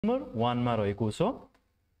Number 1 मा रहेको छ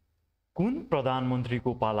कुन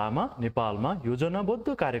प्रधानमन्त्रीको पालामा नेपालमा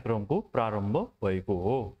योजनाबद्ध कार्यक्रमको प्रारम्भ भएको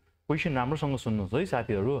हो। क्वेशन राम्रोसँग सुन्नुस् है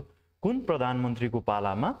साथीहरु। कुन प्रधानमन्त्रीको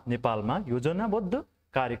पालामा नेपालमा योजनाबद्ध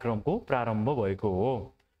कार्यक्रमको प्रारम्भ भएको हो।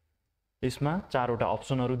 यसमा चारवटा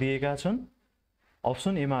अप्सनहरु दिएका छन्।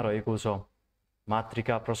 अप्सन ए मा रहेको छ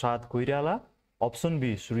मातृका Prasad Koirala, option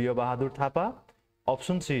be Surya Bahadur Thapa,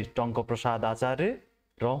 option C टंक प्रसाद आचार्य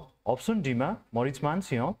र अप्सन डी मा मरिचमान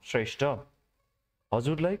सिंह श्रेष्ठ।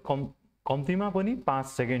 हजुरलाई कम्तीमा पनि 5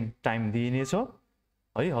 सेकेन्ड टाइम दिइनेछ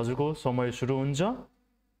है। हजुरको समय सुरु हुन्छ।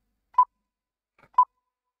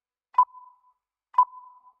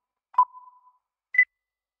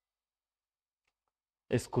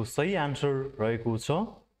 यसको सही आन्सर रहेको छ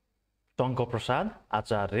टंक प्रसाद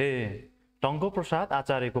आचार्य। टंक प्रसाद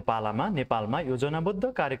आचार्यको पालामा नेपालमा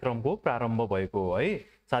योजनाबद्ध कार्यक्रमको प्रारम्भ भएको हो है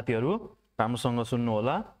साथीहरु। राम्रोसँग सुन्नु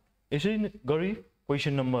होला। यसै गरी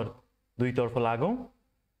क्वेशन नम्बर 2 तर्फ लागौं।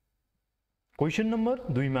 क्वेशन नम्बर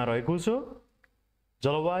 2 मा रहेको छ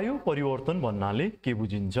जलवायु परिवर्तन भन्नाले के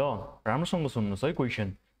बुझिन्छ। राम्रोसँग सुन्नुस् है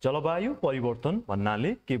क्वेशन। जलवायु परिवर्तन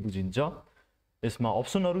भन्नाले के बुझिन्छ। यसमा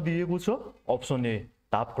अप्सनहरु दिएको छ। अप्सन ए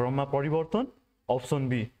तापक्रममा परिवर्तन, अप्सन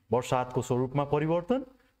बी वर्षातको स्वरूपमा परिवर्तन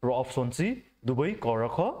र अप्सन सी दुवै क र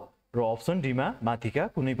ख र अप्सन डी मा माथिका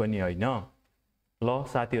कुनै पनि हैन। ल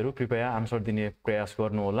साथीहरु कृपया आन्सर दिने प्रयास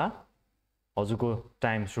गर्नु होला। हजुरको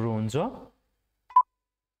टाइम सुरु हुन्छ।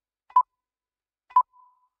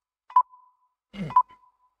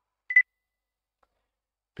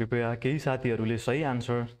 कृपया केही साथीहरुले सही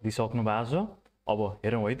आन्सर दिइसक्नु भएको छ। अब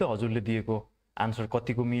हेरौं है त हजुरले दिएको आन्सर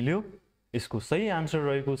कतिको मिल्यो। यसको सही आन्सर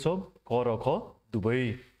रहेको छ क र ख दुवै।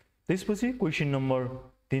 त्यसपछि क्वेशन नम्बर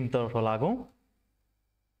 3 तर्फ लागौं।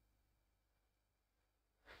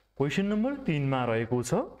 क्वेशन नम्बर 3 मा रहेको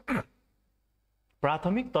छ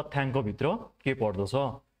प्राथमिक तथ्याङ्क भित्र के पर्दछ।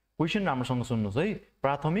 क्वेशन राम्रोसँग सुन्नुस् है।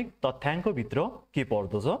 प्राथमिक तथ्याङ्क भित्र के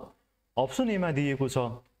पर्दछ। अप्सन ए मा दिएको छ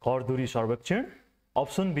घरधुरी सर्वेक्षण,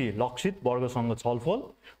 अप्सन बी लक्षित वर्गसँग छलफल,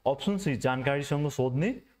 अप्सन सी जानकारीसँग सोध्ने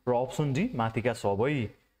र अप्सन डी माथिका सबै।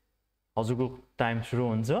 हजुरको टाइम सुरु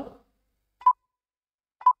हुन्छ।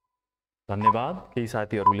 धन्यवाद। केही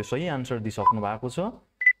साथीहरुले सही आन्सर दिइसक्नु भएको छ।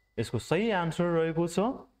 यसको सही आन्सर रहेको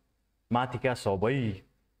छ माथिका सबै।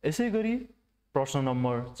 यसैगरी प्रश्न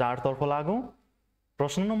नम्बर 4 तर्फ लागौं।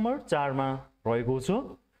 प्रश्न नम्बर 4 मा रहेको छ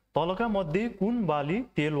तलका मध्ये कुन बाली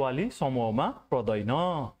तेलवाली समूहमा पर्दैन।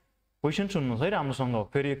 क्वेशन सुन्नुस् है राम्रोसँग।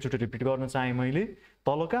 फेरि एकचोटी रिपिट गर्न चाहे मैले।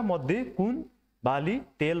 तलका मध्ये कुन बाली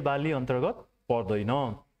तेल बाली अन्तर्गत पर्दैन।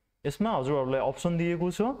 यसमा हजुरहरुलाई अप्सन दिएको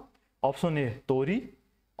छ। अप्सन ए तोरी,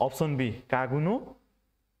 अप्सन बी कागुनो,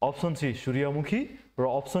 अप्सन सी सूर्यमुखी र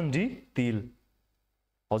अप्सन डी तिल।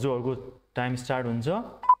 हजुरहरुको टाइम स्टार्ट हुन्छ।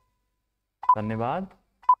 धन्यवाद।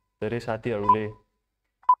 धेरै साथीहरुले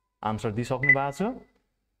आन्सर दिइसक्नु भएको छ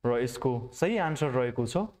र यसको सही आन्सर रहेको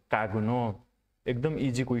छ कागुनो। एकदम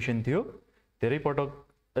इजी क्वेशन थियो। धेरै पटक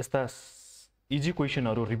यस्ता इजी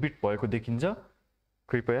क्वेशनहरु रिपिट भएको देखिन्छ।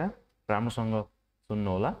 कृपया राम्रोसँग सुन्नु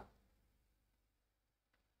होला।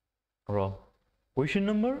 र क्वेशन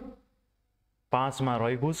नम्बर 5 मा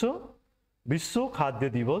रहेको छ विश्व खाद्य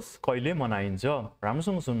दिवस कहिले मनाइन्छ।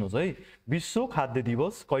 राम्रोसँग सुन्नुस् है। विश्व खाद्य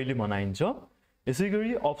दिवस कहिले मनाइन्छ।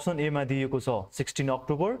 यसैगरी अप्सन ए मा दिएको छ 16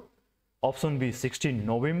 अक्टोबर, अप्सन बी 16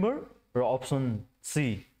 नोभेम्बर र अप्सन सी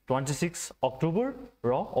 26 अक्टोबर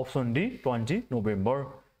र अप्सन डी 20 नोभेम्बर।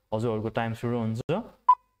 हजुरहरुको टाइम सुरु हुन्छ।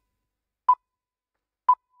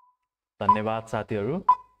 धन्यवाद साथीहरु।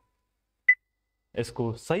 यसको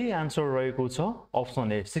सही आन्सर रहेको छ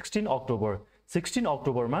अप्सन ए 16 अक्टोबर। 16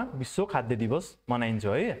 अक्टोबरमा विश्व खाद्य दिवस मनाइन्छ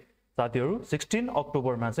है साथीहरु। 16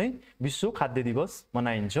 अक्टोबरमा चाहिँ विश्व खाद्य दिवस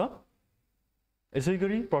मनाइन्छ।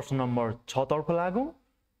 यसैगरी प्रश्न नम्बर 6 तर्फ लागौं।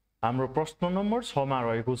 हाम्रो प्रश्न नम्बर 6 मा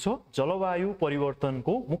रहेको छ जलवायु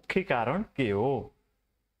परिवर्तनको मुख्य कारण के हो।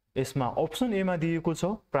 यसमा अप्सन ए मा दिएको छ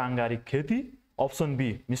प्राङ्गारिक खेती, अप्सन बी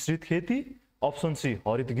मिश्रित खेती, अप्सन सी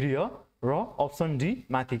हरितगृह र अप्सन डी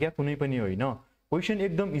माथिका कुनै पनि होइन। क्वेशन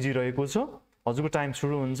एकदम इजी रहेको छ। हजुरको टाइम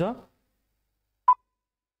सुरु हुन्छ।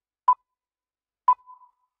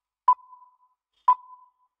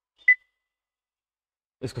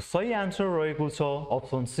 यसको सही आन्सर रहेको छ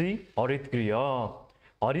अप्सन सी हरितगृह।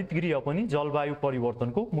 हरितगृह पनि जलवायु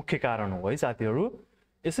परिवर्तनको मुख्य कारण हो है साथीहरु।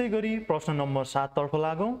 यसैगरी प्रश्न नम्बर 7 तर्फ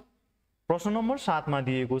लागौं। प्रश्न नम्बर 7 मा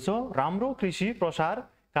दिएको छ राम्रो कृषि प्रसार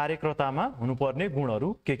कार्यकर्तामा हुनुपर्ने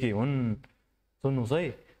गुणहरू के हुन्। सुन्नुस् है।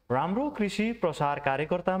 राम्रो कृषि प्रसार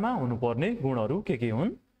कार्यकर्तामा हुनुपर्ने गुणहरू के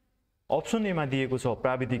हुन्। अप्सन ए मा दिएको छ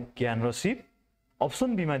प्राविधिक ज्ञान र सिप,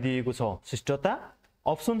 अप्सन बी मा दिएको छ शिष्टता,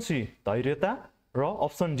 अप्सन सी धैर्यता र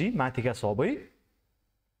अप्सन डी माथिका सबै।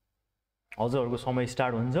 हजुरहरूको समय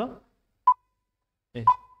स्टार्ट हुन्छ। ए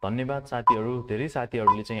धन्यवाद साथीहरू, धेरै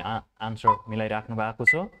साथीहरूले चाहिँ आन्सर मिलाइराख्नु भएको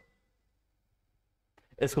छ।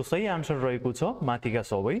 यसको सही आन्सर रहेको छ माथिका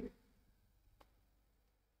सबै।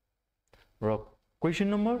 र क्वेसन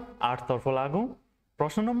नम्बर 8 तर्फ लागौं।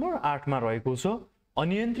 प्रश्न नम्बर 8 मा रहेको छ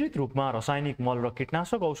अनियन्त्रित रूपमा रासायनिक मल र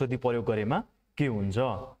कीटनाशक औषधि प्रयोग गरेमा के हुन्छ?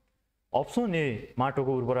 अप्सन ए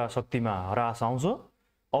माटोको उर्वरा शक्तिमा ह्रास आउँछ।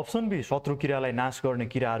 अप्सन बी शत्रु किरालाई नाश गर्ने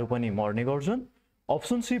किराहरू पनि मर्ने गर्छन्।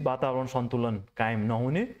 अप्सन सी वातावरण सन्तुलन कायम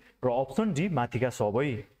नहुने र अप्सन डी माथिका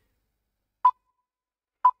सबै।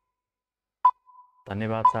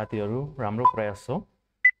 धन्यवाद साथीहरू, राम्रो प्रयास छ।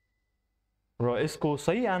 र यसको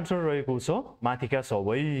सही आन्सर रहेको छ माथिका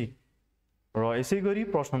सबै। र यसै गरी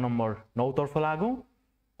प्रश्न नम्बर 9 तर्फ लागौं।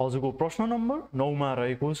 हजुरको प्रश्न नम्बर 9 मा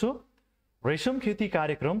रहेको छ रेशम खेती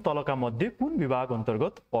कार्यक्रम तलका मध्ये कुन विभाग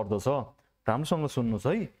अन्तर्गत पर्दछ? राम्रोसँग सुन्नुस्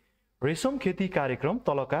है। रेशम खेती कार्यक्रम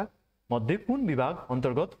तलका मध्ये कुन विभाग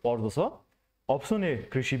अन्तर्गत पर्दछ? अप्सन ए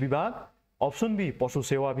कृषि विभाग, अप्सन बी पशु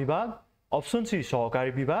सेवा विभाग, अप्सन सी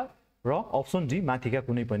सहकारी विभाग र अप्सन डी माथिका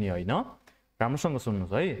कुनै पनि होइन। राम्रोसँग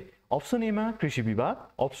सुन्नुस् है। अप्सन ए मा कृषि विभाग,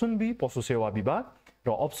 अप्सन बी पशु सेवा विभाग र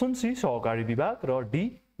अप्सन सी सहकारी विभाग र डी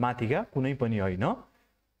माथिका कुनै पनि होइन।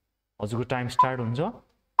 हजुरको टाइम स्टार्ट हुन्छ।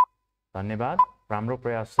 धन्यवाद, राम्रो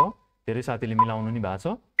प्रयास छ। धेरै साथीले मिलाउनु नि भएको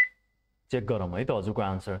छ। चेक गरौँ है त हजुरको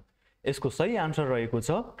आन्सर। यसको सही आन्सर रहेको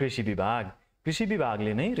छ कृषि विभाग। कृषि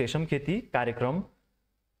विभागले नै रेशम खेती कार्यक्रम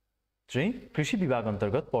चाहिँ कृषि विभाग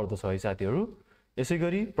अन्तर्गत पर्दछ है साथीहरू। यसै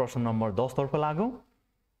गरी प्रश्न नम्बर 10 तर्फ लागौं।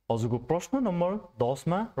 हजुरको प्रश्न नम्बर 10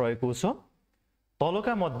 मा रहेको छ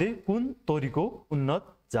तलका मध्ये कुन तोरीको उन्नत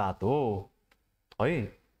जात हो? है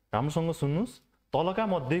राम्रोसँग सुन्नुस्। तलका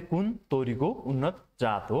मध्ये कुन तोरीको उन्नत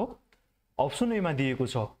जात हो? अप्सन ए मा दिएको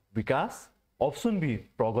छ विकास, अप्सन बी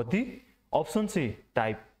प्रगति, अप्सन सी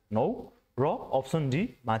टाइप 9 र अप्सन डी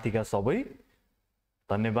माथिका सबै।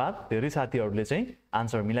 धन्यवाद, धेरै साथीहरूले चाहिँ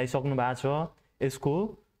आन्सर मिलाइसक्नु भएको छ। यसको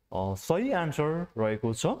सही आन्सर रहेको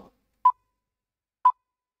छ।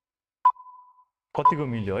 कतिको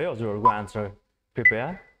मिल्यो है हजुरहरूको आन्सर? कृपया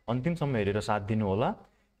अन्तिमसम्म हेरेर साथ दिनु होला।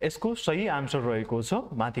 यसको सही आन्सर रहेको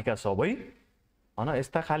छ माथिका सबै। हैन,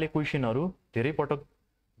 यस्ता खाले क्वेशनहरू धेरै पटक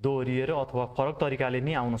दोहोरिएर अथवा फरक तरिकाले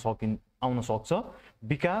नै आउन सक्छ।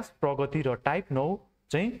 विकास, प्रगति र टाइप 9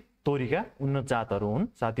 चाहिँ तोरीका उन्नत जातहरू हुन्।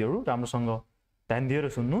 साथीहरू राम्रोसँग ध्यान दिएर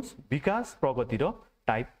सुन्नुस्। विकास, प्रगति र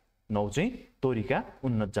टाइप 9 चाहिँ तोरीका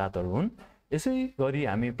उन्नत जातहरू हुन्। यसै गरी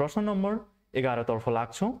हामी प्रश्न नम्बर 11 तर्फ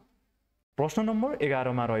लाग्छौं। प्रश्न नम्बर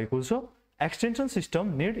 11 मा रहेको छ extension system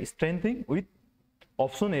need स्ट्रेन्थिङ with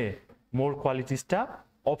option A more quality staff,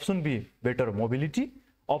 option be better mobility,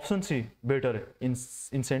 option C better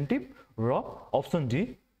incentive र option D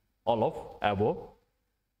all of above.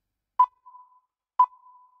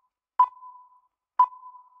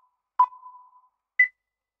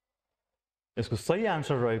 यसको सही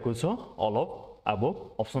आन्सर रहेको छ all of above,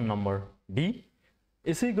 option number D.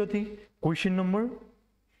 यसै गरी क्वेशन नम्बर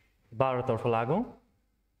 12 तर्फ लागौं।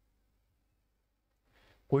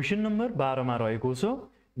 Question number 12 मा रहेको छ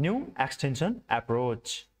न्यू एक्सटेन्सन एप्रोच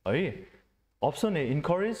है। Option A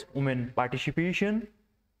encourage women participation,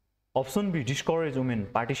 option be discourage women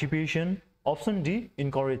participation, option D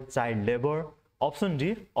encourage child labour, option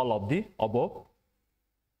D all of the above.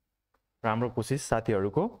 राम्रो कोसिस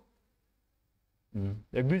साथीहरूको।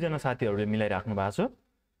 एक दुईजना साथीहरूले मिलाइराख्नु भएको छ।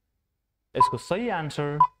 यसको सही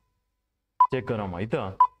आन्सर चेक गरौँ है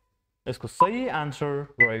त। यसको सही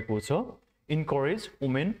आन्सर रहेको छ इन्करेज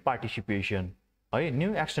वुमेन पार्टिसिपेसन है।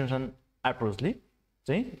 न्यू एक्सटेन्सन एप्रोचले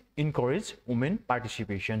चाहिँ इन्करेज वुमेन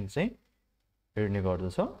पार्टिसिपेसन चाहिँ हेर्ने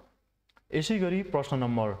गर्दछ। यसै गरी प्रश्न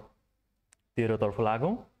नम्बर 13 तर्फ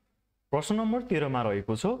लागौं। प्रश्न नम्बर 13 मा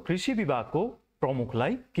रहेको छ कृषि विभागको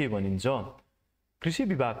प्रमुखलाई के भनिन्छ? कृषि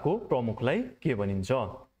विभागको प्रमुखलाई के भनिन्छ?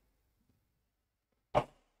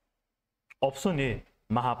 अप्सन ए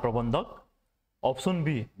महाप्रबन्धक, अप्सन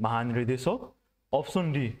बी महानिर्देशक,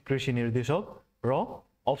 अप्सन डी कृषि निर्देशक र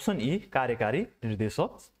अप्सन ई कार्यकारी निर्देशक।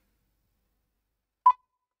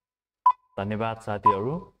 धन्यवाद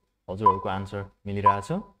साथीहरू, हजुरहरूको आन्सर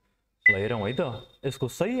मिलिरहेछ। ल हेरौँ है त। यसको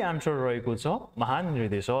सही आन्सर रहेको छ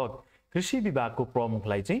महानिर्देशक। कृषि विभागको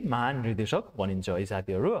प्रमुखलाई चाहिँ महानिर्देशक भनिन्छ है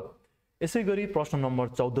साथीहरू। यसै गरी प्रश्न नम्बर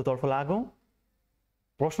 14 तर्फ लागौं।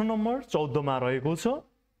 प्रश्न नम्बर 14 मा रहेको छ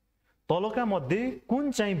तलका मध्ये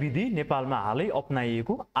कुन चाहिँ विधि नेपालमा हालै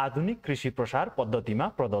अपनाइएको आधुनिक कृषि प्रसार पद्धतिमा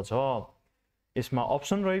पर्दछ? यसमा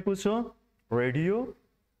अप्सन रहेको छ रेडियो,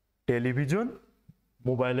 टेलिभिजन,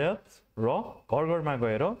 मोबाइल एप्स र घर घरमा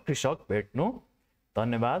गएर कृषक भेट्नु।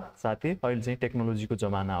 धन्यवाद साथी, अहिले चाहिँ टेक्नोलोजीको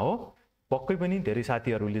जमाना हो। पक्कै पनि धेरै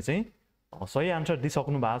साथीहरूले चाहिँ सही आन्सर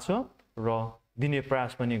दिइसक्नु भएको छ र दिने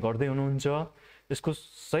प्रयास पनि गर्दै हुनुहुन्छ। यसको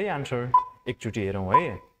सही आन्सर एकचोटि हेरौँ है।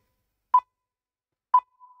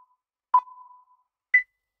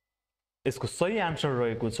 यसको सही आन्सर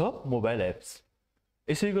रहेको छ मोबाइल एप्स।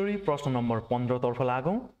 यसैगरी प्रश्न नम्बर 15 तर्फ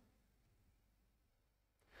लागौं।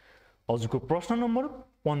 हजुरको प्रश्न नम्बर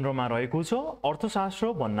 15 मा रहेको छ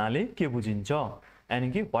अर्थशास्त्र भन्नाले के बुझिन्छ,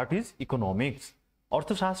 यानी कि व्हाट इज इकोनोमिक्स।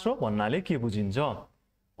 अर्थशास्त्र भन्नाले के बुझिन्छ?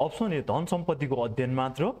 अप्सन ए धन सम्पत्तिको अध्ययन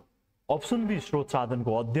मात्र, अप्सन बी स्रोत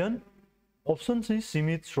साधनको अध्ययन, अप्सन सी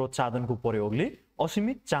सीमित स्रोत साधनको प्रयोगले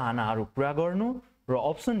असीमित चाहनाहरू पूरा गर्नु, र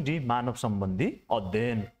अप्सन डी मानव सम्बन्धी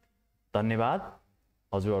अध्ययन। धन्यवाद।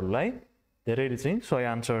 हजुरहरूलाई धेरैले चाहिँ सही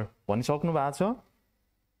आन्सर भनिसक्नु भएको छ।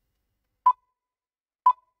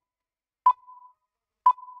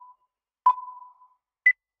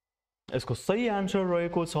 यसको सही आन्सर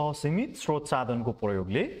रहेको छ सीमित स्रोत साधनको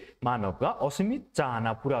प्रयोगले मानवका असीमित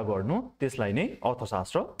चाहना पूरा गर्नु, त्यसलाई नै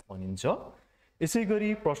अर्थशास्त्र भनिन्छ।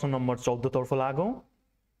 यसैगरी प्रश्न नम्बर 14 तर्फ लागौं।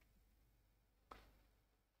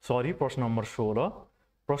 सरी, प्रश्न नम्बर 16।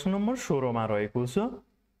 प्रश्न नम्बर 16 मा रहेको छ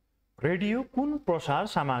रेडियो कुन प्रसार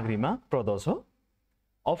सामग्रीमा पर्दछ?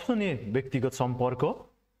 अप्सन ए व्यक्तिगत सम्पर्क,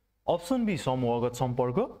 अप्सन बी समूहगत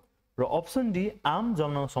सम्पर्क, र अप्सन डी आम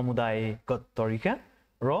जनसमुदायगत तरिका,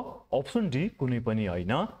 र अप्सन डी कुनै पनि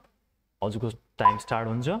होइन। हजुरको टाइम स्टार्ट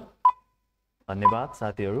हुन्छ। धन्यवाद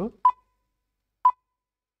साथीहरू।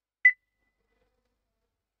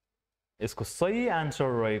 यसको सही आन्सर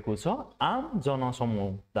रहेको छ आम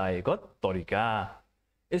जनसमुदायगत तरिका।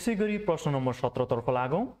 यसैगरी प्रश्न नम्बर 17 तर्फ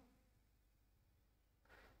लागौं।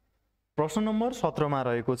 प्रश्न नम्बर 17 मा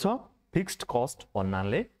रहेको छ फिक्स्ड कस्ट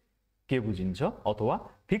भन्नाले के बुझिन्छ, अथवा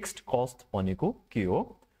फिक्स्ड कस्ट भनेको के हो?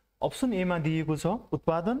 अप्सन ए मा दिएको छ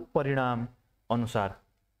उत्पादन परिणाम अनुसार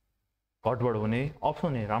घटबड हुने।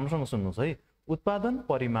 अप्सन ए राम्रोसँग सुन्नुहोस् है, उत्पादन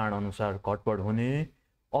परिमाण अनुसार घटबड हुने।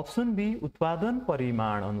 अप्सन बी उत्पादन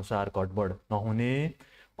परिमाण अनुसार घटबड नहुने।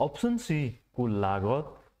 अप्सन सी कुल लागत,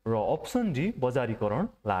 र अप्सन डी बजारीकरण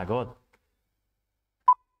लागत।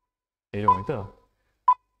 हेरौँ है त।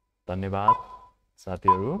 धन्यवाद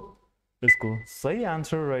साथीहरू। यसको सही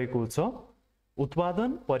आन्सर रहेको छ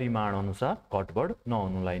उत्पादन परिमाण अनुसार घटबड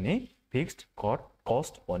नहुनुलाई नै फिक्स्ड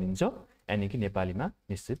कस्ट भनिन्छ, यानी कि नेपालीमा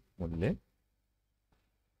निश्चित मूल्य।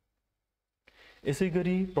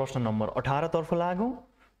 यसैगरी प्रश्न नम्बर 18 तर्फ लागौं।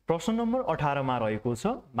 प्रश्न नम्बर 18 मा रहेको छ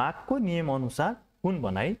मागको नियम अनुसार कुन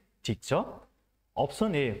भनाइ ठिक छ?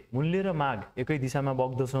 अप्सन ए मूल्य र माग एकै दिशामा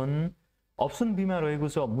बग्दछन्। अप्सन बी मा रहेको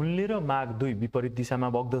छ मूल्य र माग दुई विपरीत दिशामा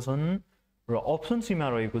बग्दछन्, र अप्सन सी मा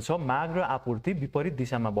रहेको छ माग र आपूर्ति विपरीत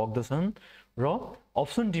दिशामा बग्दछन्, र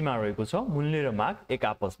अप्सन डी मा रहेको छ मूल्य र माग एक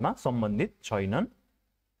आपसमा सम्बन्धित छैनन्।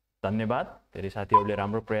 धन्यवाद। धेरै साथीहरूले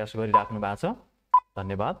राम्रो प्रयास गरिराख्नु भएको छ।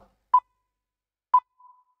 धन्यवाद।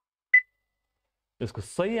 यसको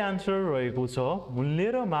सही आन्सर रहेको छ मूल्य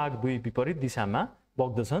र माग दुई विपरीत दिशामा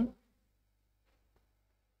बग्दछन्।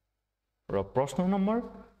 र प्रश्न नम्बर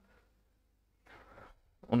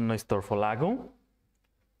 19 तर्फ लागौं।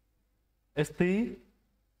 यस्तै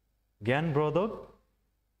ज्ञानवर्धक,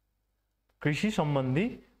 कृषि सम्बन्धी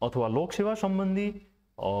अथवा लोकसेवा सम्बन्धी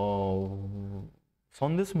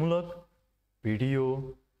सन्देशमूलक भिडियो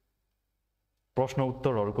प्रश्न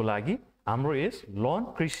उत्तरहरूको लागि हाम्रो यस लर्न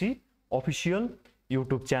कृषि अफिसियल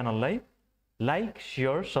युट्युब च्यानललाई लाइक,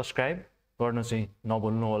 शेयर, सब्स्क्राइब गर्न चाहिँ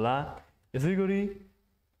नभुल्नु होला। यसैगरी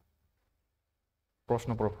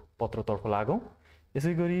प्रश्न पत्रतर्फ लागौं।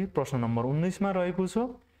 यसैगरी प्रश्न नम्बर 19 मा रहेको छ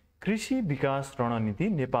कृषि विकास रणनीति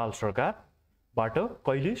नेपाल सरकारबाट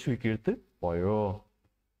कहिले स्वीकृत भयो?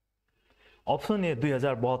 अप्सन ए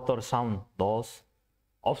 2072 साउन 10,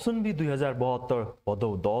 option be 2072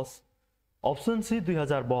 Bhadau 10, option C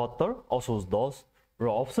 2072 असोज 10, र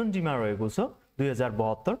अप्सन डी मा रहेको छ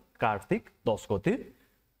 2072 कार्तिक 10 गते।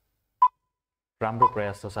 राम्रो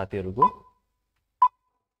प्रयास छ साथीहरूको।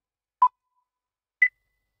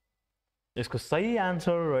 यसको सही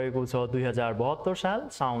आन्सर रहेको छ 2072 साल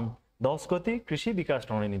साउन 10 गते कृषि विकास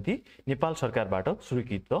रणनीति नेपाल सरकारबाट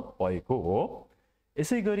स्वीकृत भएको हो।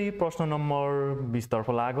 यसैगरी प्रश्न नम्बर 20 तर्फ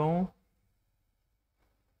लागौं।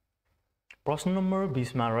 प्रश्न नम्बर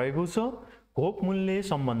 20 मा रहेको छ घोक मूल्य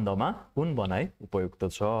सम्बन्धमा कुन भनाइ उपयुक्त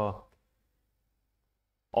छ?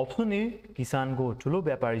 अप्सन ए किसानको ठुलो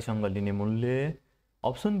व्यापारीसँग लिने मूल्य,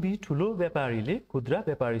 अप्सन बी ठुलो व्यापारीले खुद्रा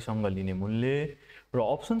व्यापारीसँग लिने मूल्य, र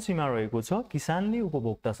अप्सन सी मा रहेको छ किसानले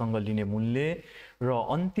उपभोक्तासँग लिने मूल्य, र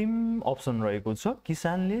अन्तिम अप्सन रहेको छ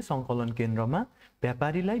किसानले सङ्कलन केन्द्रमा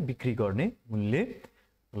व्यापारीलाई बिक्री गर्ने मूल्य।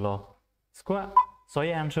 ल, यसको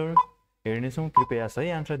सही आन्सर हेर्नेछौँ। कृपया सही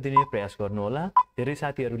आन्सर दिने प्रयास गर्नुहोला। धेरै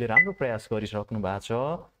साथीहरूले राम्रो प्रयास गरिसक्नु भएको छ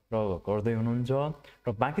र गर्दै हुनुहुन्छ,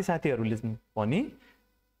 र बाँकी साथीहरूले पनि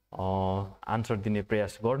आन्सर दिने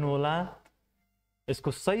प्रयास गर्नुहोला।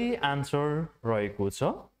 यसको सही आन्सर रहेको छ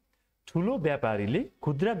ठुलो व्यापारीले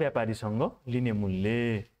खुद्रा व्यापारीसँग लिने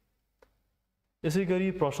मूल्य।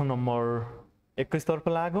 यसैगरी प्रश्न नम्बर 21 तर्फ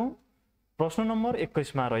लागौं। प्रश्न नम्बर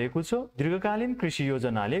 21 मा रहेको छ दीर्घकालीन कृषि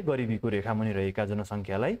योजनाले गरिबीको रेखामुनि रहेका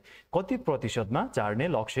जनसङ्ख्यालाई कति प्रतिशतमा झार्ने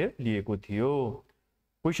लक्ष्य लिएको थियो?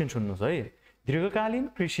 क्वेशन सुन्नुस् है। दीर्घकालीन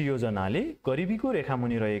कृषि योजनाले गरिबीको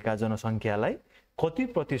रेखामुनि रहेका जनसङ्ख्यालाई कति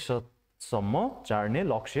प्रतिशतसम्म झार्ने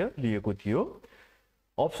लक्ष्य लिएको थियो?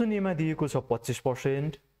 अप्सन ए मा दिएको छ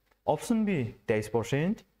 25%, अप्सन बी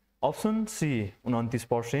 23%, अप्सन सी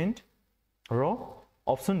 29% र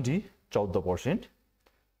अप्सन डी 14%।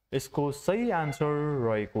 यसको सही आन्सर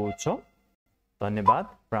रहेको छ, धन्यवाद,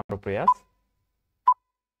 राम्रो प्रयास।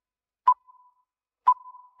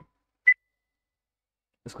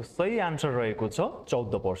 यसको सही आन्सर रहेको छ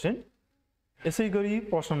 14%। यसैगरी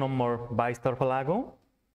प्रश्न नम्बर 22 तर्फ लागौं।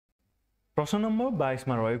 प्रश्न नम्बर 22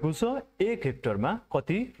 मा रहेको छ 1 हेक्टरमा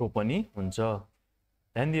कति रोपनी हुन्छ?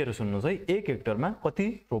 ध्यान दिएर सुन्नुहोस् है। 1 हेक्टरमा कति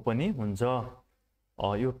रोपनी हुन्छ?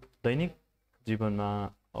 यो दैनिक जीवनमा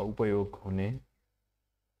उपयोग हुने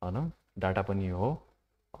डाटा पनि हो।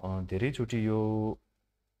 धेरैचोटि यो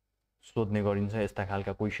सोध्ने गरिन्छ यस्ता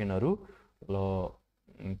खालका क्वेशनहरू। ल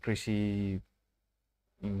कृषि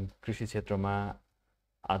क्षेत्रमा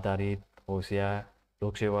आधारित होस् या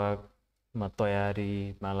लोकसेवामा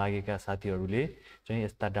तयारीमा लागेका साथीहरूले चाहिँ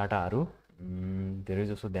यस्ता डाटाहरू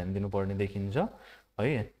धेरैजसो ध्यान दिनुपर्ने देखिन्छ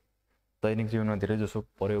है। दैनिक जीवनमा धेरैजसो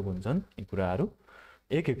प्रयोग हुन्छन् यी कुराहरू।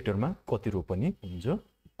 1 हेक्टरमा कति रोपनी हुन्छ?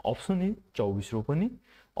 अप्सन ए 24 रोपनी,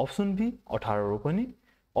 अप्सन बी 18 रोपनी,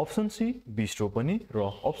 अप्सन सी 20 रोपनी र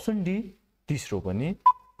अप्सन डी 30 रोपनी।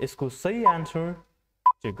 यसको सही आन्सर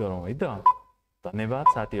चेक गरौँ है त। धन्यवाद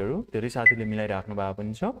साथीहरू, धेरै साथीले मिलाइराख्नु भएको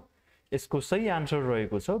पनि छ। यसको सही आन्सर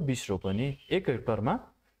रहेको छ 20 रोपनी। 1 हेक्टरमा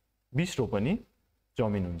 20 रोपनी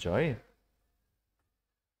जमिन हुन्छ है।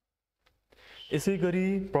 यसैगरी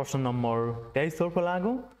प्रश्न नम्बर 23 तर्फ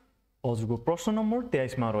लागौं। हजुरको प्रश्न नम्बर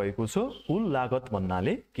 23 मा रहेको छ कुल लागत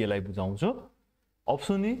भन्नाले केलाई बुझाउँछ?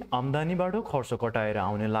 अप्सन ए आम्दानीबाट खर्च कटाएर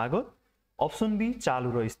आउने लागत, अप्सन बी चालु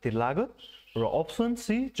र स्थिर लागत र अप्सन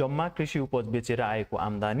सी जम्मा कृषि उपज बेचेर आएको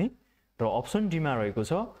आम्दानी र अप्सन डी मा रहेको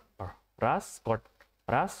छ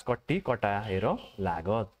ह्रास कट्टी कटाएर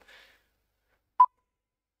लागत।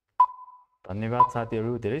 धन्यवाद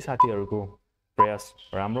साथीहरू, धेरै साथीहरूको प्रयास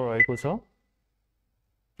राम्रो रहेको छ।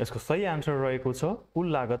 यसको सही आन्सर रहेको छ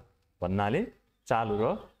कुल लागत भन्नाले चालु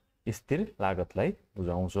र स्थिर लागतलाई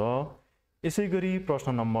बुझाउँछ। यसैगरी प्रश्न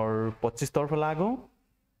नम्बर 25 तर्फ लागौं।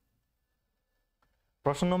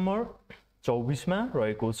 प्रश्न नम्बर 24 मा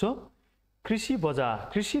रहेको छ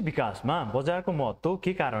कृषि विकासमा बजारको महत्त्व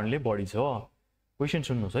के कारणले बढी छ? क्वेशन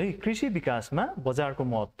सुन्नुहोस् है। कृषि विकासमा बजारको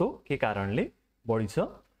महत्त्व के कारणले बढी छ?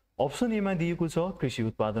 अप्सन ए मा दिएको छ कृषि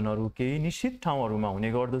उत्पादनहरू केही निश्चित ठाउँहरूमा हुने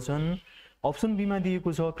गर्दछन्, अप्सन बी मा दिएको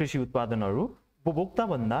छ कृषि उत्पादनहरू उपभोक्ता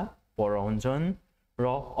भन्दा पर हुन्छन् र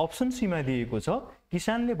अप्सन सी मा दिएको छ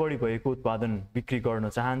किसानले बढी भएको उत्पादन बिक्री गर्न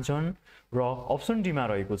चाहन्छन् र अप्सन डी मा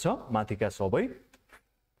रहेको छ माथिका सबै।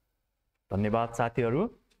 धन्यवाद साथीहरू,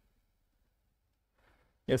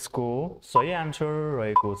 यसको सही आन्सर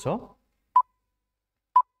रहेको छ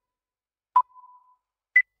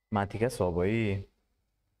माथिका सबै।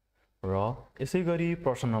 र यसैगरी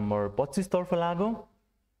प्रश्न नम्बर 25 तर्फ लागौं।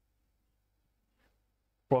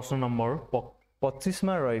 प्रश्न नम्बर 25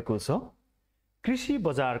 मा रहेको छ कृषि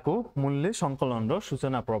बजारको मूल्य सङ्कलन र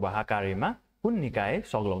सूचना प्रवाह कार्यमा कुन निकाय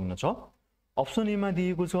संलग्न छ? अप्सन ए मा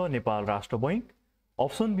दिएको छ नेपाल राष्ट्र बैंक,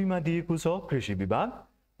 अप्सन बी मा दिएको छ कृषि विभाग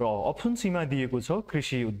र अप्सन सी मा दिएको छ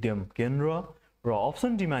कृषि उद्यम केन्द्र र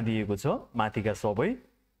अप्सन डी मा दिएको छ माथिका सबै।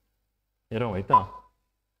 हेरौँ है त।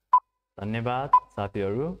 धन्यवाद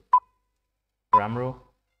साथीहरू, राम्रो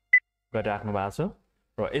गरिराख्नु भएको छ।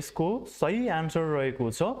 र यसको सही आन्सर रहेको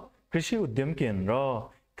छ कृषि उद्यम केन्द्र।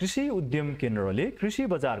 कृषि उद्यम केन्द्रले कृषि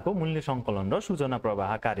बजारको मूल्य सङ्कलन र सूचना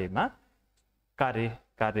प्रवाह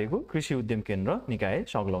कार्यको कृषि उद्यम केन्द्र निकाय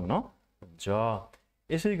संलग्न हुन्छ।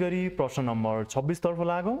 यसैगरी प्रश्न नम्बर 26 तर्फ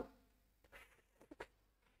लागौं।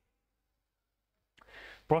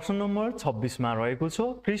 प्रश्न नम्बर 26 मा रहेको छ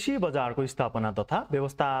कृषि बजारको स्थापना तथा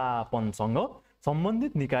व्यवस्थापनसँग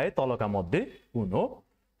सम्बन्धित निकाय तलका मध्ये कुन हो?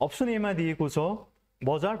 अप्सन ए मा दिएको छ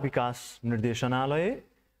बजार विकास निर्देशनालय,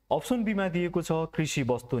 अप्सन बी मा दिएको छ कृषि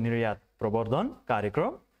वस्तु निर्यात प्रवर्धन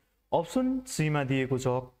कार्यक्रम, अप्सन सी मा दिएको छ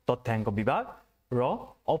तथ्याङ्क विभाग र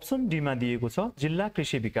अप्सन डी मा दिएको छ जिल्ला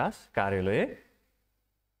कृषि विकास कार्यालय।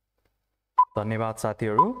 धन्यवाद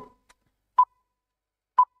साथीहरू।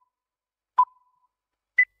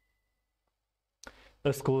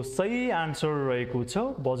 यसको सही आन्सर रहेको छ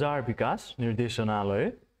बजार विकास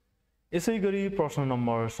निर्देशनालय। यसैगरी प्रश्न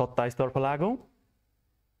नम्बर 27 तर्फ लागौं।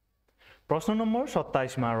 प्रश्न नम्बर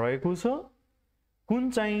 27 मा रहेको छ कुन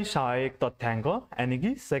चाहिँ सहायक तथ्याङ्क यानी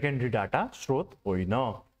कि सेकेन्डरी डाटा स्रोत होइन।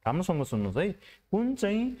 राम्रोसँग सुन्नुस् है, कुन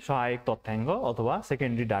चाहिँ सहायक तथ्याङ्क अथवा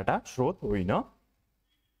सेकेन्डरी डाटा स्रोत होइन।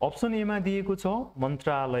 अप्सन ए मा दिएको छ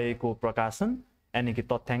मन्त्रालयको प्रकाशन यानी कि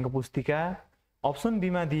तथ्याङ्क पुस्तिका। अप्सन बी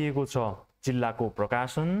मा दिएको छ जिल्लाको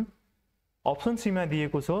प्रकाशन। अप्सन सी मा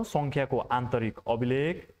दिएको छ संख्याको आन्तरिक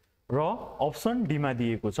अभिलेख र अप्सन डी मा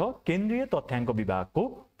दिएको छ केन्द्रीय तथ्याङ्क विभागको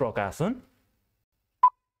प्रकाशन।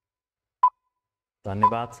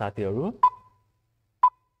 धन्यवाद साथीहरू।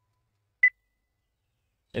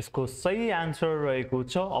 यसको सही आन्सर रहेको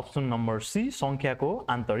छ अप्सन नम्बर सी संख्याको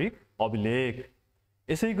आन्तरिक अभिलेख।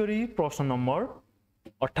 यसैगरी प्रश्न नम्बर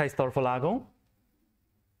 28 तर्फ लागौं।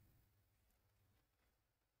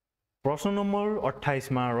 प्रश्न नम्बर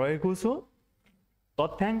 28 मा रहेको छ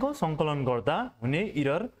तथ्याङ्क सङ्कलन गर्दा हुने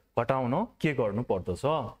इरर घटाउन के गर्नु पर्दछ।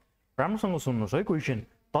 राम्रोसँग सुन्नुस् है क्वेशन।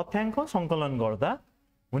 तथ्याङ्क सङ्कलन गर्दा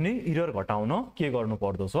हुने इरर घटाउन के गर्नु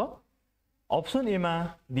पर्दछ। अप्सन ए मा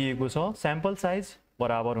दिएको छ स्याम्पल साइज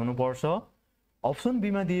बराबर हुनुपर्छ। अप्सन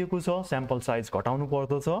बी मा दिएको छ स्याम्पल साइज घटाउनु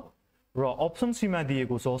पर्दछ र अप्सन सी मा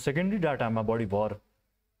दिएको छ सेकेन्डरी डाटामा बढी भर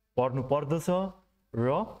पर्नु पर्दछ र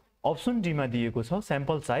अप्सन डी मा दिएको छ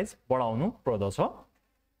स्याम्पल साइज बढाउनु पर्दछ।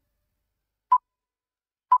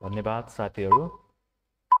 धन्यवाद साथीहरू,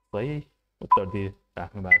 सही उत्तर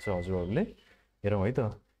दिइराख्नु भएको छ हजुरहरूले। हेरौँ है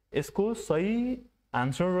त, यसको सही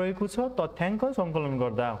आन्सर रहेको छ तथ्याङ्क सङ्कलन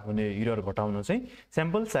गर्दा हुने इरर घटाउन चाहिँ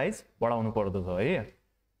स्याम्पल साइज बढाउनु पर्दछ है।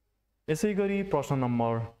 यसैगरी प्रश्न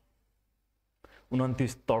नम्बर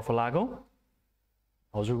 29 तर्फ लागौं।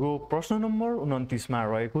 हजुरको प्रश्न नम्बर 29 मा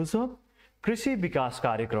रहेको छ कृषि विकास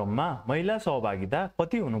कार्यक्रममा महिला सहभागिता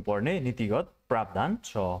कति हुनुपर्ने नीतिगत प्रावधान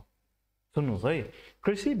छ। सुन्नुहोस् है,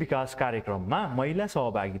 कृषि विकास कार्यक्रममा महिला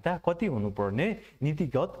सहभागिता कति हुनुपर्ने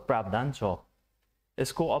नीतिगत प्रावधान छ।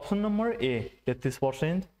 यसको option number A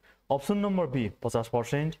 33%, option number be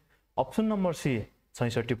 50%, option number C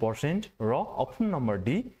 66% र अप्सन नम्बर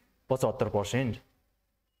डी 75%।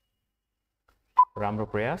 राम्रो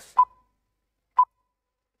प्रयास।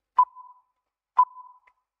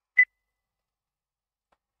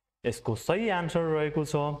 यसको सही आन्सर रहेको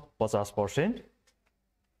छ 50%।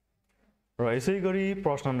 र यसैगरी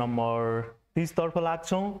प्रश्न नम्बर 30 तर्फ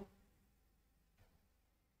लाग्छौं।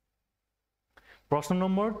 प्रश्न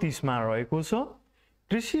नम्बर 30 मा रहेको छ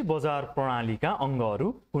कृषि बजार प्रणालीका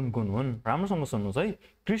अङ्गहरू कुन कुन हुन्। राम्रोसँग सुन्नुस् है,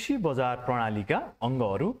 कृषि बजार प्रणालीका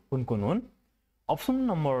अङ्गहरू कुन कुन हुन्। अप्सन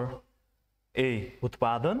नम्बर ए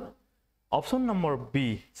उत्पादन, अप्सन नम्बर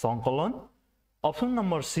बी सङ्कलन, अप्सन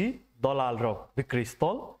नम्बर सी दलाल र बिक्री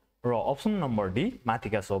स्थल र अप्सन नम्बर डी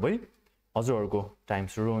माथिका सबै। हजुरहरूको टाइम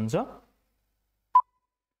सुरु हुन्छ।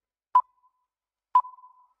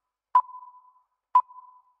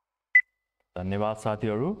 धन्यवाद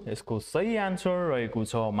साथीहरू। यसको सही आन्सर रहेको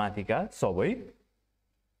छ माथिका सबै।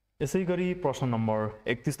 यसैगरी प्रश्न नम्बर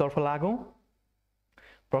 31 तर्फ लागौं।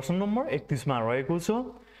 प्रश्न नम्बर 31 मा रहेको छ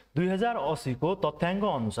 2080 को तथ्याङ्क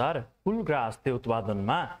अनुसार कुल ग्राहस्थ्य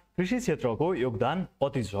उत्पादनमा कृषि क्षेत्रको योगदान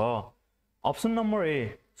कति छ। Option number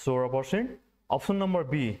A 16%, option number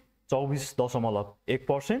be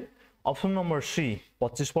 24.1%, option number C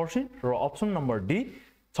 25% र अप्सन नम्बर डी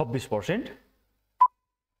 26%।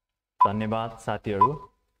 धन्यवाद साथीहरू,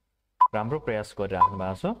 राम्रो प्रयास गरिराख्नु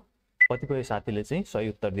भएको छ। कतिपय साथीले चाहिँ सही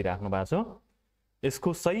उत्तर दिइराख्नु भएको छ।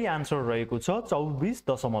 यसको सही आन्सर रहेको छ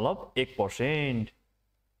 24.1%।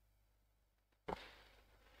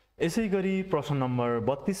 यसैगरी प्रश्न नम्बर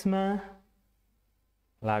 32 मा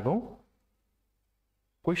लागौं।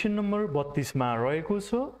 क्वेशन नम्बर 32 मा रहेको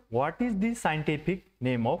छ what is the scientific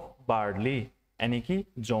name of barley, यानी कि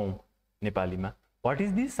जौ नेपालीमा what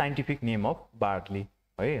is the scientific name of barley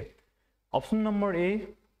है। Option number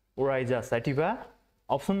A Oryza sativa,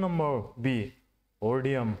 option number be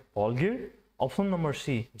ओर्डियम भल्गिर, option number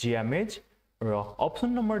C जियामेज र अप्सन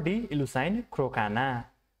नम्बर डी इलुसाइन क्रोकाना।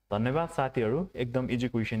 धन्यवाद साथीहरू, एकदम इजी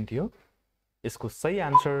क्वेशन थियो। यसको सही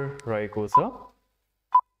आन्सर रहेको छ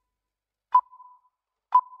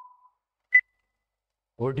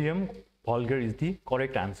ओर्डियम भल्गिर इज द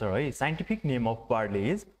करेक्ट आन्सर है। Scientific name of barley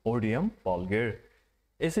is ओर्डियम भल्गिर।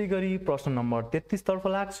 यसैगरी प्रश्न नम्बर 33 तर्फ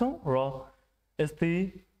लाग्छौं र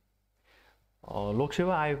यस्तै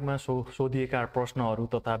लोकसेवा आयोगमा सोधिएका प्रश्नहरू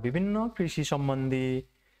तथा विभिन्न कृषि सम्बन्धी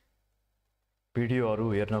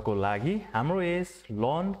भिडियोहरू हेर्नको लागि हाम्रो यस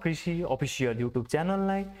लर्न कृषि अफिसियल युट्युब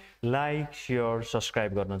च्यानललाई लाइक, शेयर,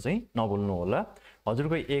 सब्स्क्राइब गर्न चाहिँ नभुल्नु होला।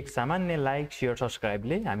 हजुरको एक सामान्य लाइक, शेयर,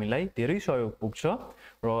 सब्स्क्राइबले हामीलाई धेरै सहयोग पुग्छ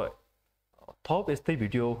र थप यस्तै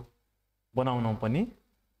भिडियो बनाउन पनि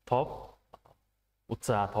थप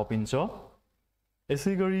उत्साह थपिन्छ।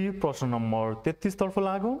 यसैगरी प्रश्न नम्बर 33 तर्फ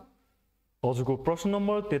लागौं। हजुरको प्रश्न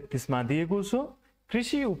नम्बर 33 मा दिएको छ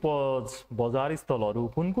कृषि उपज बजार स्थलहरू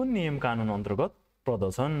कुन कुन नियम कानुन अन्तर्गत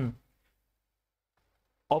पर्दछन्?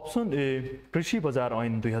 अप्सन ए कृषि बजार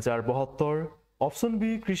ऐन 2072, अप्सन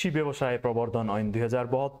बी कृषि व्यवसाय प्रवर्धन ऐन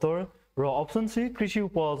 2072 र अप्सन सी कृषि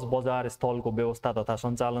उपज बजार स्थलको व्यवस्था तथा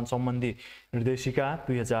सञ्चालन सम्बन्धी निर्देशिका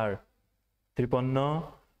 2053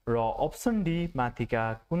 र अप्सन डी माथिका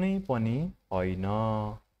कुनै पनि होइन।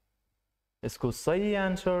 यसको सही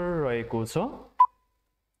आन्सर रहेको छ।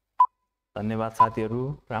 धन्यवाद साथीहरू,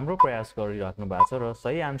 राम्रो प्रयास गरिराख्नु भएको छ र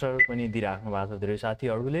सही आन्सर पनि दिइराख्नु भएको छ धेरै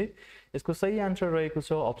साथीहरूले। यसको सही आन्सर रहेको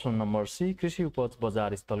छ अप्सन नम्बर सी कृषि उपज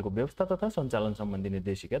बजार स्थलको व्यवस्था तथा सञ्चालन सम्बन्धी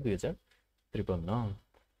निर्देशिका 2053।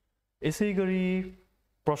 यसैगरी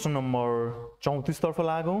प्रश्न नम्बर 34 तर्फ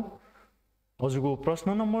लागौं। हजुरको प्रश्न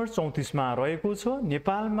नम्बर 34 मा रहेको छ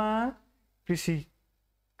नेपालमा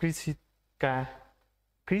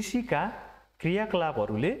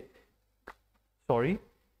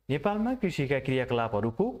कृषिका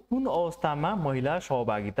क्रियाकलापहरूको कुन अवस्थामा महिला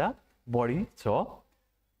सहभागिता बढी छ?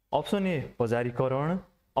 अप्सन ए बजारीकरण,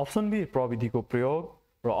 अप्सन बी प्रविधिको प्रयोग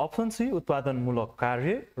र अप्सन सी उत्पादनमूलक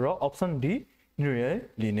कार्य र अप्सन डी निर्णय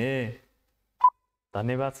लिने।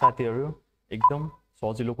 धन्यवाद साथीहरू, एकदम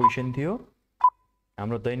सजिलो क्वेसन थियो।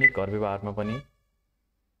 हाम्रो दैनिक घर व्यवहारमा पनि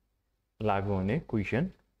लागू हुने क्वेसन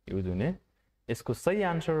युज हुने। यसको सही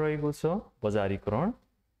आन्सर रहेको छ बजारीकरण।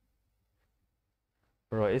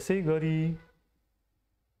 र यसै गरी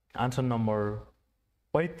आन्सर नम्बर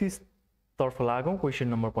 35 तर्फ लागौं। क्वेसन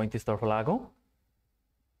नम्बर 35 तर्फ लागौं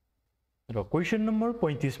र क्वेसन नम्बर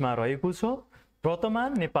 35 मा रहेको छ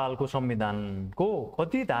वर्तमान नेपालको संविधानको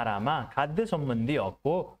कति धारामा खाद्य सम्बन्धी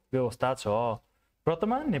हकको व्यवस्था छ?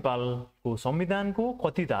 वर्तमान नेपालको संविधानको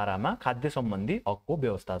कति धारामा खाद्य सम्बन्धी हकको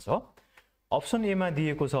व्यवस्था छ? अप्सन ए मा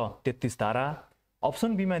दिएको छ 33 धारा,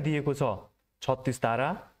 अप्सन बी मा दिएको छ 36 धारा,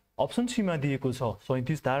 अप्सन सी मा दिएको छ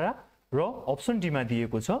 37 धारा र अप्सन डी मा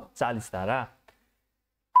दिएको छ 40 धारा।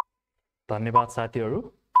 धन्यवाद साथीहरू।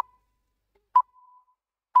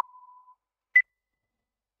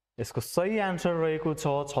 यसको सही आन्सर रहेको छ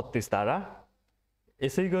 36 धारा।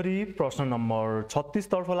 यसैगरी प्रश्न नम्बर 36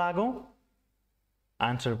 तर्फ लागौं।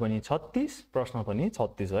 आन्सर पनि 36, प्रश्न पनि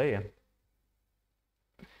 36 है।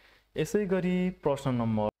 यसैगरी प्रश्न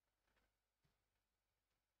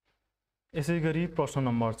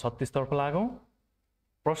नम्बर 36 तर्फ लागौं।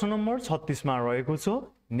 प्रश्न नम्बर 36 मा रहेको छ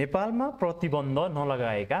नेपालमा प्रतिबन्ध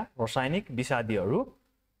नलगाएका रासायनिक विषादीहरू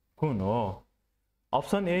कुन हो?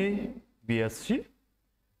 Option A BHC,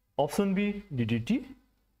 option be DDT,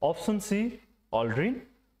 option C Aldrin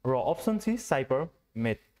र अप्सन सी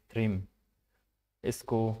साइपरमेथ्रिन।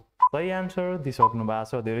 यसको सही आन्सर दिइसक्नु भएको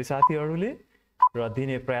छ धेरै साथीहरूले र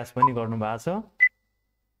दिने प्रयास पनि गर्नु भएको छ।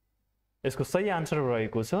 यसको सही आन्सर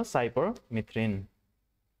रहेको छ साइपरमेथ्रिन।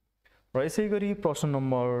 र यसैगरी प्रश्न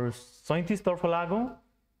नम्बर 37 तर्फ लागौं।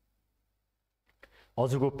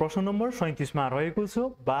 हजुरको प्रश्न नम्बर 37 मा रहेको छ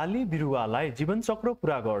बाली बिरुवालाई जीवनचक्र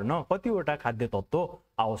पूरा गर्न कतिवटा खाद्य तत्त्व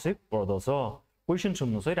आवश्यक पर्दछ? क्वेसन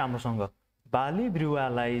सुन्नुहोस् है राम्रोसँग। बाली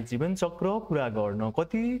बिरुवालाई जीवनचक्र पूरा गर्न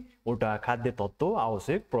कतिवटा खाद्य तत्त्व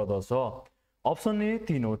आवश्यक पर्दछ? अप्सन ए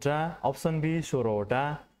 3 वटा, अप्सन बी 16 वटा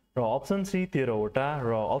र अप्सन सी 13 वटा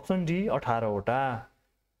र अप्सन डी 18 वटा।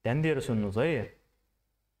 ध्यान दिएर सुन्नुहोस् है।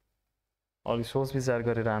 अलि सोच विचार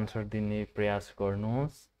गरेर आन्सर दिने प्रयास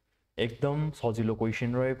गर्नुहोस्। एकदम सजिलो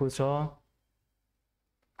क्वेसन रहेको छ।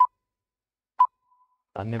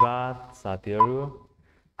 धन्यवाद साथीहरू।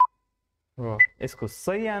 र यसको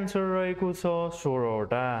सही आन्सर रहेको छ 16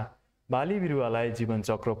 वटा। बाली बिरुवालाई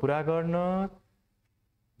जीवनचक्र पूरा गर्न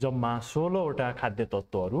जम्मा 16 वटा खाद्य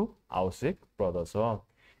तत्त्वहरू आवश्यक पर्दछ।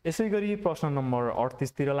 यसैगरी प्रश्न नम्बर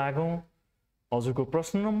 38 तिर लागौं। हजुरको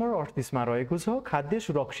प्रश्न नम्बर 38 मा रहेको छ खाद्य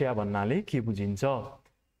सुरक्षा भन्नाले के बुझिन्छ?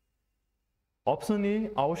 अप्सन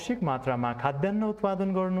ए आवश्यक मात्रामा खाद्यान्न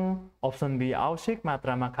उत्पादन गर्नु, अप्सन बी आवश्यक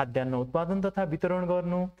मात्रामा खाद्यान्न उत्पादन तथा वितरण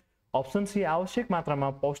गर्नु, अप्सन सी आवश्यक मात्रामा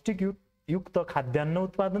पौष्टिक युक्त खाद्यान्न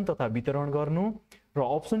उत्पादन तथा वितरण गर्नु र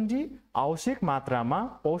अप्सन डी आवश्यक मात्रामा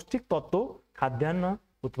पौष्टिक तत्त्व खाद्यान्न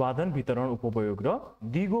उत्पादन वितरण उपभोग र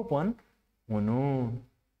दिगोपन हुनु।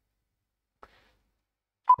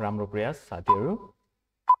 राम्रो प्रयास साथीहरू।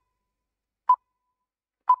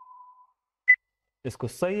 यसको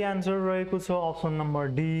सही आन्सर रहेको छ अप्सन नम्बर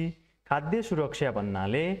डी खाद्य सुरक्षा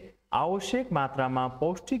भन्नाले आवश्यक मात्रामा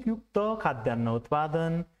पौष्टिक युक्त खाद्यान्न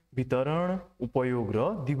उत्पादन वितरण उपयोग र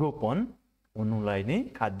दिगोपन हुनुलाई नै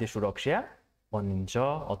खाद्य सुरक्षा भनिन्छ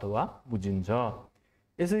अथवा बुझिन्छ।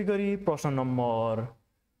 यसैगरी प्रश्न नम्बर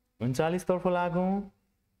 39 तर्फ लागौं।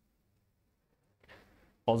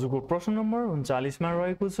 हजुरको प्रश्न नम्बर 39 मा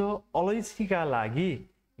रहेको छ अलैँचीका लागि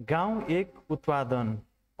गाउँ 1 उत्पादन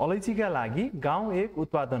अलैँचीका लागि गाउँ 1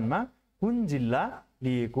 उत्पादनमा कुन जिल्ला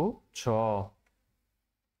लिएको छ?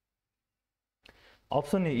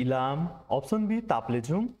 Option A Ilam, option be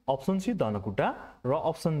Taplejung, option C Dhankuta र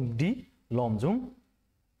अप्सन डी लमजुङ।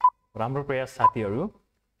 राम्रो प्रयास साथीहरू,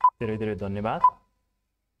 धेरै धेरै धन्यवाद।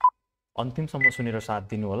 अन्तिमसम्म सुनेर साथ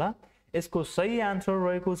दिनुहोला। यसको सही आन्सर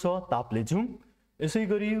रहेको छ ताप्लेजुङ। यसै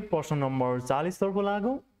गरी प्रश्न नम्बर 40 तर्फ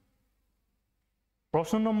लागौं।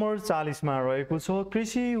 प्रश्न नम्बर 40 मा रहेको छ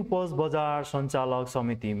कृषि उपज बजार सञ्चालक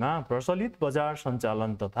समितिमा प्रचलित बजार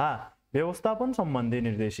सञ्चालन तथा व्यवस्थापन सम्बन्धी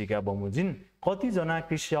निर्देशिका बमोजिम कतिजना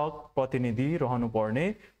कृषक प्रतिनिधि रहनुपर्ने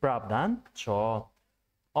प्रावधान छ?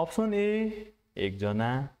 अप्सन ए 1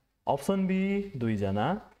 जना, अप्सन बी 2 जना,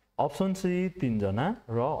 अप्सन सी 3 जना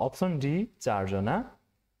र अप्सन डी 4 जना।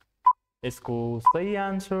 यसको सही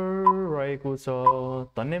आन्सर रहेको छ,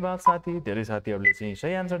 धन्यवाद साथी, धेरै साथीहरूले चाहिँ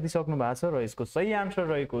सही आन्सर दिइसक्नु भएको छ र यसको सही आन्सर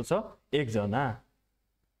रहेको छ 1 जना।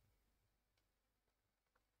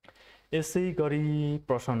 यसै गरी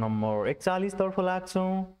प्रश्न नम्बर 41 तर्फ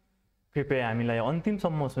लाग्छौं। कृपया हामीलाई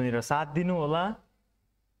अन्तिमसम्म सुनेर साथ दिनु होला।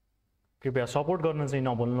 कृपया सपोर्ट गर्न चाहिँ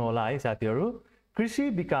नभुल्नु होला है साथीहरू। कृषि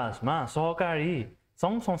विकासमा सहकारी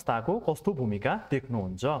सङ्घ संस्थाको कस्तो भूमिका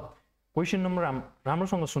देख्नुहुन्छ? क्वेशन नम्बर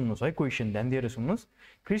राम्रोसँग सुन्नुहोस् है, क्वेशन ध्यान दिएर सुन्नुहोस्।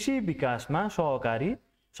 कृषि विकासमा सहकारी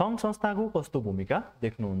सङ्घ संस्थाको कस्तो भूमिका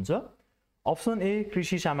देख्नुहुन्छ? अप्सन ए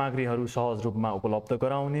कृषि सामग्रीहरू सहज रूपमा उपलब्ध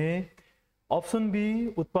गराउने, अप्सन बी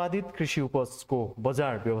उत्पादित कृषि उपजको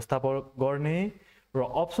बजार व्यवस्थापन गर्ने र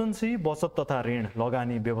अप्सन सी बचत तथा ऋण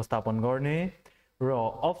लगानी व्यवस्थापन गर्ने र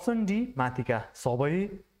अप्सन डी माथिका सबै।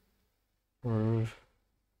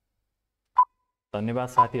 धन्यवाद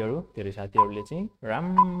साथीहरू, धेरै साथीहरूले चाहिँ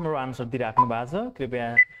राम्रो आन्सर दिइराख्नु भएको छ। कृपया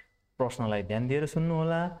प्रश्नलाई ध्यान दिएर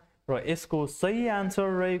सुन्नुहोला र यसको सही आन्सर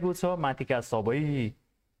रहेको छ माथिका सबै।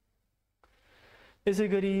 यसै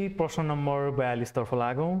गरी प्रश्न नम्बर 42 तर्फ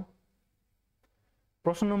लागौं।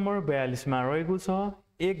 प्रश्न नम्बर 42 मा रहेको छ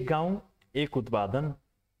एक गाउँ एक उत्पादन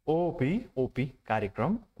ओपी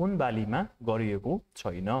कार्यक्रम कुन बालीमा गरिएको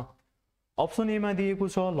छैन? अप्सन ए मा दिएको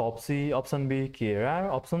छ लप्सी, अप्सन बी केरा,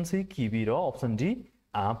 अप्सन सी किवी र अप्सन डी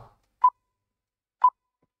आँप।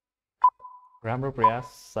 राम्रो प्रयास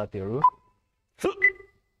साथीहरू।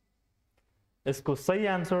 यसको सही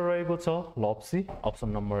आन्सर रहेको छ लप्सी, अप्सन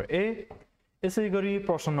नम्बर ए। यसै गरी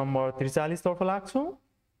प्रश्न नम्बर 43 तर्फ लाग्छौं।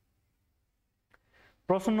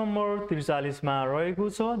 प्रश्न नम्बर 43 मा रहेको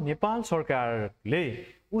छ नेपाल सरकारले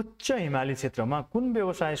उच्च हिमाली क्षेत्रमा कुन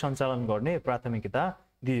व्यवसाय सञ्चालन गर्ने प्राथमिकता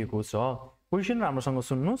दिएको छ? क्वेशन राम्रोसँग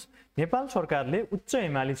सुन्नुहोस्। नेपाल सरकारले उच्च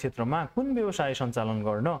हिमाली क्षेत्रमा कुन व्यवसाय सञ्चालन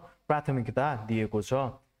गर्न प्राथमिकता दिएको छ?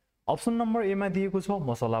 अप्सन नम्बर ए मा दिएको छ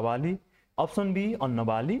मसला बाली, अप्सन बी अन्न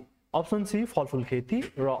बाली, अप्सन सी फलफुल खेती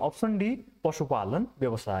र अप्सन डी पशुपालन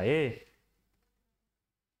व्यवसाय।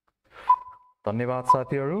 धन्यवाद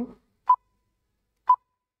साथीहरू।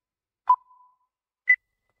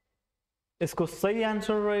 यसको सही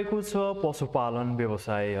आन्सर रहेको छ पशुपालन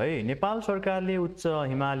व्यवसाय है। नेपाल सरकारले उच्च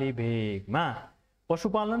हिमाली भेगमा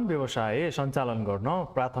पशुपालन व्यवसाय सञ्चालन गर्न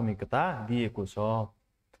प्राथमिकता दिएको छ।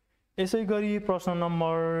 यसै गरी प्रश्न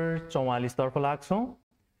नम्बर 44 तर्फ लाग्छौं।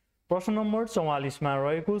 प्रश्न नम्बर 44 मा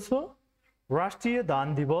रहेको छ राष्ट्रिय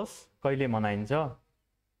धान दिवस कहिले मनाइन्छ?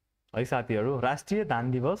 है साथीहरू, राष्ट्रिय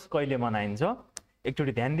धान दिवस कहिले मनाइन्छ?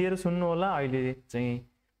 एकचोटि ध्यान दिएर सुन्नु होला। अहिले चाहिँ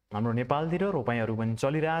हाम्रो नेपालतिर रोपाइँहरू पनि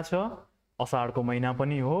चलिरहेछ, असाढको महिना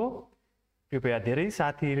पनि हो। कृपया धेरै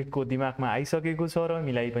साथीहरूको दिमागमा आइसकेको छ र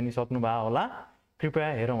मिलाइ पनि सक्नुभयो होला। कृपया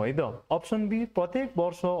हेरौँ है त। अप्सन बी प्रत्येक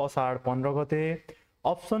वर्ष असाढ 15 गते,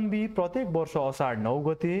 अप्सन बी प्रत्येक वर्ष असाढ 9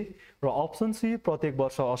 गते र अप्सन सी प्रत्येक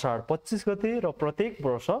वर्ष असाढ 25 गते र प्रत्येक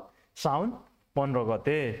वर्ष साउन 15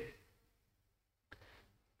 गते।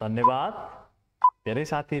 धन्यवाद। धेरै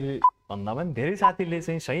साथी भन्दा पनि धेरै साथीले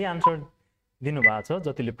चाहिँ सही आन्सर दिनुभएको छ,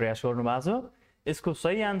 जतिले प्रयास गर्नु भएको छ। यसको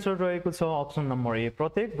सही आन्सर रहेको छ अप्सन नम्बर ए,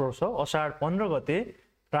 प्रत्येक वर्ष असाढ 15 गते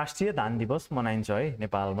राष्ट्रिय धान दिवस मनाइन्छ है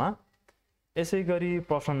नेपालमा। यसै गरी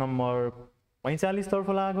प्रश्न नम्बर 45 तर्फ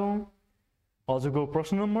लागौं। हजुरको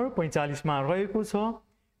प्रश्न नम्बर 45 मा रहेको छ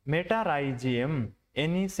मेटाराइजियम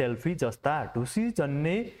एनी सेल्फी जस्ता ढुसी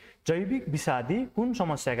जन्ने जैविक विषादी कुन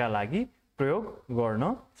समस्याका लागि प्रयोग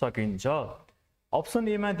गर्न सकिन्छ? अप्सन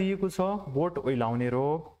ए मा दिएको छ बोट ओइलाउने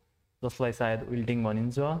रोग, जसलाई सायद विल्टिङ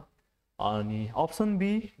भनिन्छ, अनि अप्सन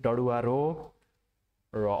बी डडुवा रोग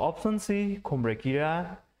र अप्सन सी खुम्रे किरा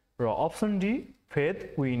र अप्सन डी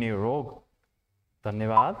फेद कुइने रोग।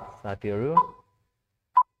 धन्यवाद साथीहरू।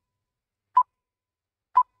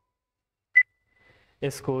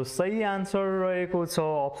 यसको सही आन्सर रहेको छ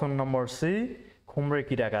अप्सन नम्बर सी खुम्रे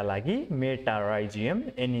किराका लागि मेटाराइजियम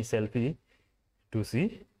एनिसेल्फी टुसी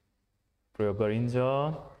प्रयोग गरिन्छ।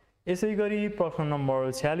 यसै गरी प्रश्न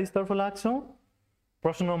नम्बर 46 तर्फ लाग्छौँ।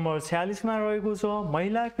 प्रश्न नम्बर 46 मा रहेको छ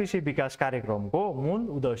महिला कृषि विकास कार्यक्रमको मूल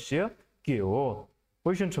उद्देश्य के हो?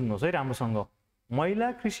 क्वेशन सुन्नुहोस् है राम्रोसँग।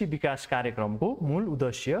 महिला कृषि विकास कार्यक्रमको मूल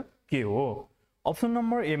उद्देश्य के हो? अप्सन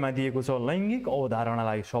नम्बर ए मा दिएको छ लैंगिक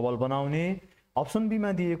अवधारणालाई सबल बनाउने। अप्सन बी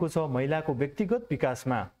मा दिएको छ महिलाको व्यक्तिगत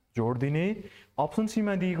विकासमा जोड दिने। अप्सन सी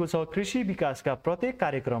मा दिएको छ कृषि विकासका प्रत्येक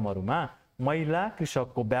कार्यक्रमहरूमा महिला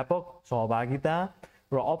कृषकको व्यापक सहभागिता।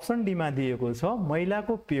 र अप्सन डी मा दिएको छ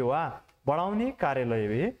महिलाको पेवा बढाउने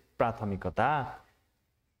कार्यालय प्राथमिकता।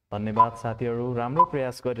 धन्यवाद साथीहरू, राम्रो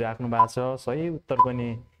प्रयास गरिराख्नु भएको छ, सही उत्तर पनि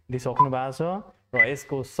दिइसक्नु भएको छ। र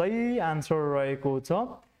यसको सही आन्सर रहेको छ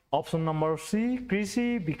अप्सन नम्बर सी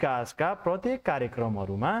कृषि विकासका प्रत्येक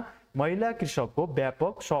कार्यक्रमहरूमा महिला कृषकको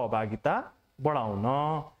व्यापक सहभागिता बढाउन।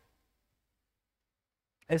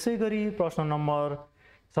 यसै गरी प्रश्न नम्बर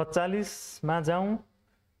 47 मा जाउँ।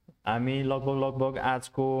 हामी लगभग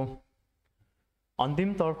आजको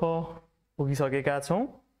अन्तिमतर्फ पुगिसकेका छौँ।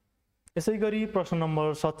 यसै गरी प्रश्न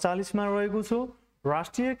नम्बर 47 मा रहेको छ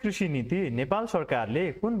राष्ट्रिय कृषि नीति नेपाल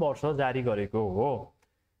सरकारले कुन वर्ष जारी गरेको हो?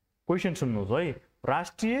 क्वेशन सुन्नुहोस् है।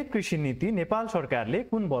 राष्ट्रिय कृषि नीति नेपाल सरकारले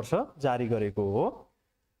कुन वर्ष जारी गरेको हो?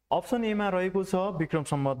 अप्सन ए मा रहेको छ विक्रम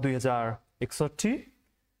सम्वत 2061।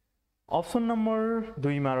 अप्सन नम्बर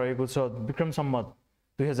 2 मा रहेको छ Vikram Samvat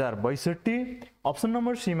 2062। Option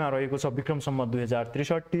number C मा रहेको छ विक्रम सम्वत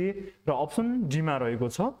 2063 र अप्सन डी मा रहेको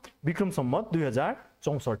छ विक्रम सम्वत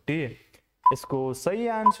 2064। यसको सही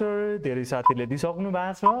आन्सर धेरै साथीले दिइसक्नु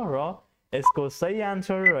भएको छ र यसको सही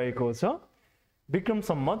आन्सर रहेको छ विक्रम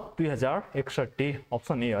सम्वत 2061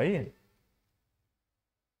 अप्सन ए है।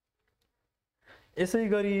 यसै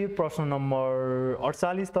गरी प्रश्न नम्बर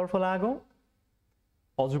 48 तर्फ लागौँ।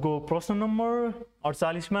 हजुरको प्रश्न नम्बर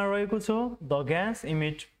 48 मा रहेको छ the gas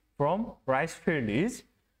emit from rice field is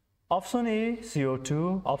option A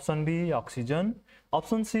CO2, option be oxygen,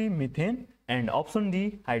 option C methane and option D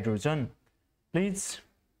hydrogen. Please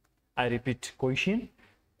I repeat question.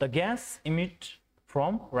 The gas emit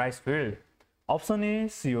from rice field. Option A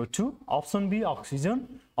CO2, option be oxygen,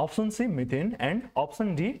 option C methane and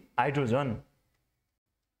option D hydrogen.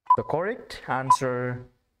 The correct answer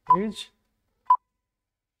is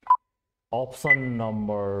option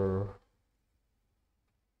number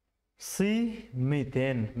C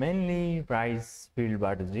methane. Mainly rice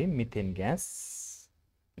फिल्डबाट चाहिँ methane gas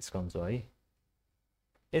निस्कन्छ है।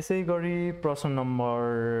 यसै गरी प्रश्न number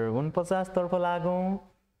 49 तर्फ लागौँ।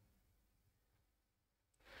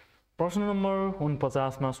 प्रश्न number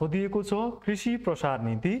 49 मा सोधिएको छ कृषि प्रसार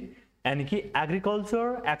नीति यानि कि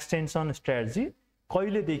एग्रिकल्चर एक्सटेन्सन स्ट्र्याटेजी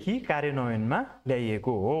कहिलेदेखि कार्यान्वयनमा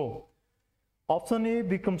ल्याइएको हो? अप्सन ए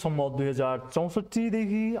विक्रम सम्वत 2064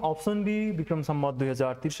 देखि, अप्सन बी विक्रम सम्वत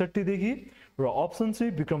 2063 देखि र अप्सन सी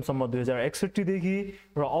विक्रम सम्वत 2061 देखि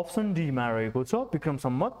र अप्सन डी मा रहेको छ विक्रम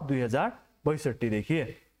सम्वत 2062 देखि।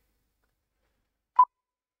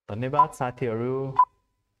 धन्यवाद साथीहरू,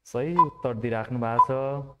 सही उत्तर दिइराख्नु भएको छ।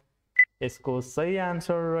 यसको सही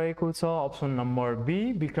आन्सर रहेको छ option number be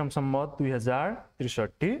Vikram Samvat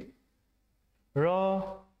 2063। र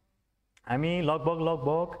हामी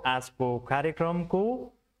लगभग आजको कार्यक्रमको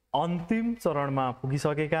अन्तिम चरणमा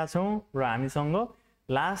पुगिसकेका छौँ र हामीसँग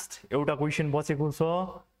लास्ट एउटा क्वेसन बचेको छ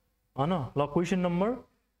हैन। ल क्वेसन नम्बर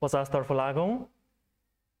 50 तर्फ लागौँ।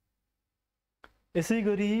 यसै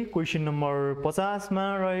गरी क्वेसन नम्बर 50 मा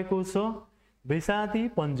रहेको छ बेसाती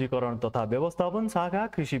पञ्जीकरण तथा व्यवस्थापन शाखा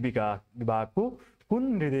कृषि विभागको कुन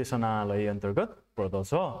निर्देशनालय अन्तर्गत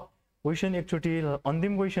पर्दछ? क्वेसन एकचोटि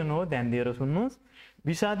अन्तिम क्वेसन हो, ध्यान दिएर सुन्नुहोस्।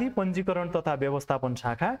 विषादी पञ्जीकरण तथा व्यवस्थापन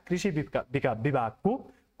शाखा कृषि विभागको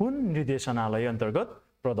कुन निर्देशनालय अन्तर्गत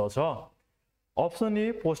पर्दछ? अप्सन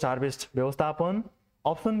ए पोस्ट हार्भेस्ट व्यवस्थापन,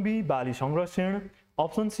 अप्सन बी बाली संरक्षण,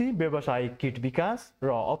 अप्सन सी व्यावसायिक किट विकास र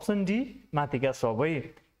अप्सन डी माथिका सबै।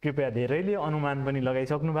 कृपया धेरैले अनुमान पनि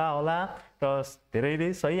लगाइसक्नु भयो होला र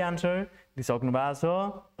धेरैले सही आन्सर दिइसक्नु भएको छ।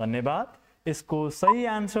 धन्यवाद। यसको सही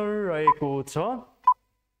आन्सर रहेको छ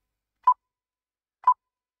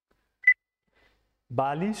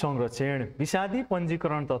बाली संरक्षण। विषादी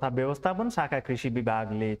पञ्जीकरण तथा व्यवस्थापन शाखा कृषि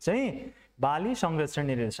विभागले चाहिँ बाली संरक्षण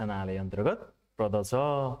निर्देशनालय अन्तर्गत पर्दछ।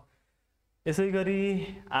 यसै गरी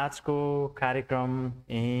आजको कार्यक्रम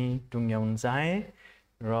यहीँ टुङ्ग्याउन चाहे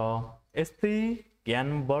र यस्तै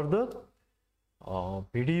ज्ञानवर्धक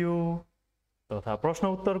भिडियो तथा प्रश्न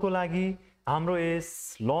उत्तरको लागि हाम्रो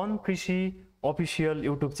यस लर्न कृषि अफिसियल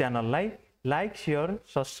युट्युब च्यानललाई लाइक, सेयर,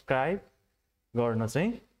 सब्सक्राइब गर्न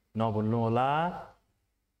चाहिँ नभुल्नुहोला।